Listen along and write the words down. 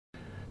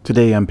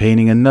Today I'm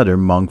painting another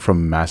monk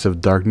from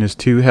Massive Darkness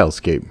to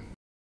Hellscape.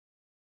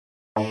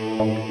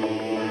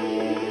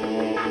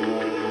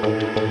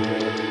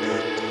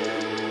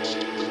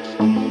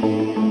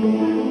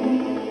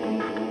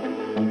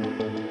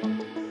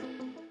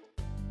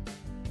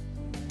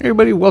 Hey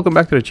everybody, welcome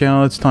back to the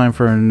channel. It's time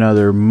for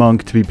another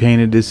monk to be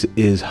painted. This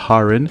is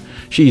Harin.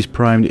 She's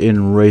primed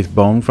in Wraith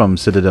Bone from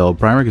Citadel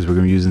Primer because we're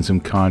going to be using some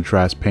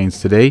contrast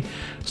paints today.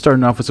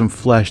 Starting off with some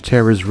Flesh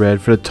Terrors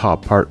Red for the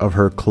top part of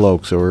her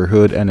cloak. So her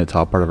hood and the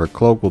top part of her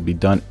cloak will be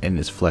done in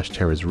this Flesh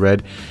Terrors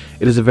Red.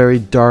 It is a very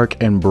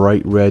dark and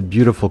bright red,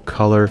 beautiful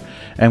color.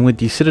 And with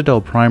the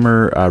Citadel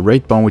Primer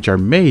Wraith Bone, which are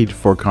made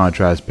for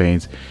contrast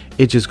paints,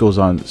 it just goes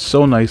on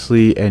so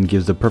nicely and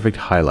gives the perfect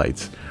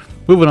highlights.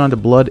 Moving on to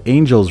Blood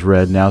Angels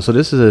Red now. So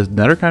this is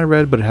another kind of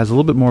red, but it has a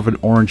little bit more of an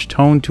orange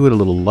tone to it, a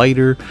little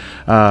lighter,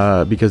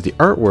 because the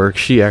artwork,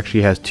 she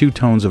actually has two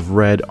tones of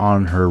red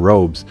on her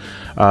robes.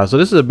 So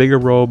this is a bigger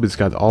robe. It's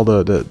got all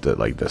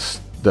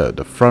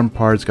the front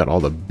parts, got all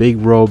the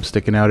big robes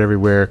sticking out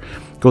everywhere.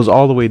 Goes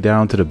all the way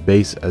down to the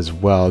base as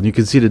well. And you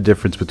can see the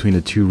difference between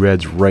the two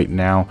reds right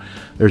now.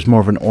 There's more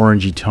of an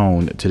orangey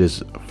tone to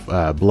this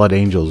Blood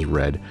Angels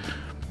Red.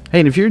 Hey,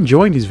 and if you're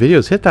enjoying these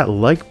videos, hit that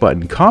like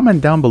button. Comment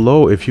down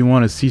below if you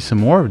want to see some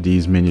more of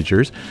these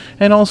miniatures.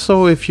 And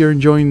also, if you're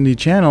enjoying the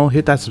channel,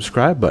 hit that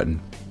subscribe button.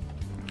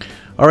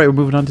 Alright, we're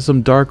moving on to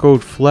some Dark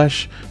Oak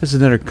Flesh. This is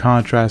another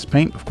contrast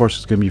paint. Of course,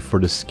 it's going to be for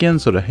the skin,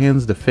 so the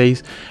hands, the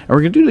face. And we're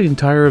going to do the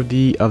entire of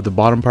the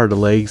bottom part of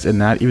the legs and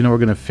that, even though we're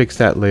going to fix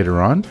that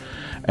later on.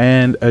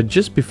 And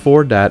just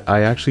before that,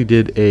 I actually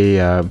did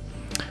a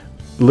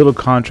little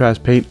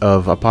contrast paint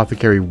of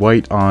Apothecary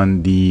White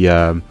on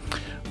the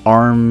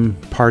arm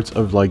parts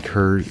of like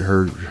her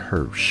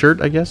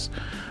shirt, I guess.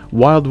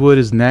 Wildwood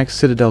is next.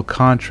 Citadel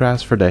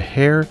Contrast for the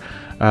hair.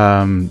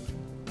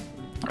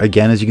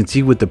 Again, as you can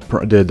see with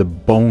the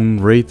bone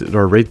wraith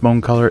or wraith bone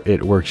color,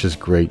 it works just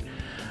great.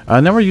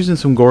 Now we're using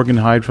some Gorgon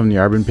hide from the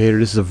Arbin Painter.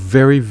 This is a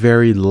very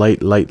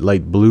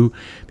light blue.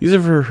 These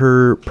are for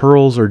her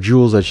pearls or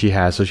jewels that she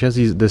has. So she has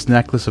this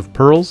necklace of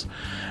pearls,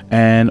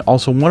 and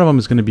also one of them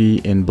is going to be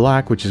in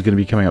black, which is going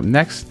to be coming up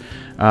next.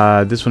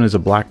 This one is a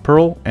black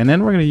pearl, and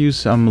then we're going to use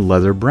some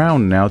leather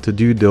brown now to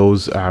do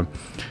those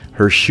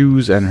her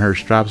shoes and her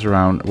straps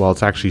around. Well,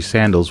 it's actually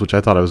sandals, which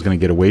I thought I was going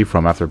to get away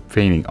from after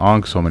painting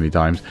Ankh so many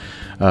times.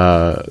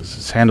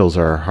 Sandals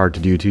are hard to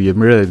do too. You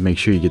really have to make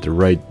sure you get the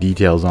right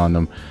details on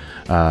them.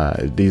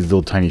 These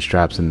little tiny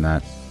straps and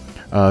that.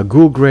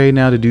 Ghoul Gray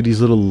now to do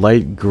these little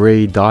light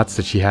gray dots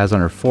that she has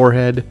on her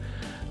forehead.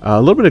 A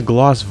little bit of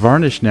gloss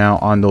varnish now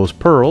on those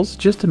pearls,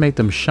 just to make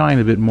them shine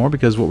a bit more,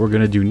 because what we're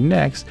going to do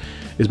next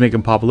is make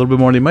them pop a little bit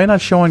more. They might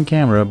not show on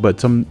camera,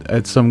 but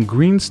at some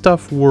Green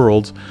Stuff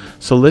Worlds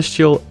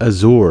Celestial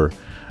Azure.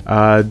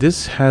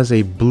 This has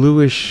a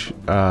bluish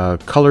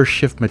color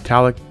shift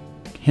metallic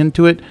hint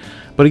to it.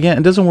 But again,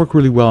 it doesn't work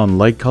really well on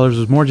light colors.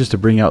 It's more just to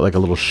bring out like a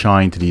little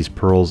shine to these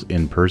pearls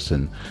in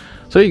person.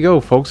 So there you go,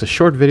 folks. A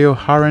short video.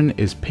 Harin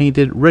is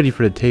painted, ready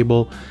for the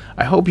table.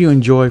 I hope you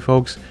enjoy,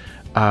 folks.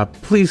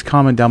 Please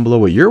comment down below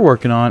what you're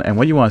working on and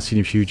what you want to see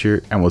in the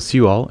future. And we'll see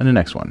you all in the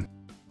next one.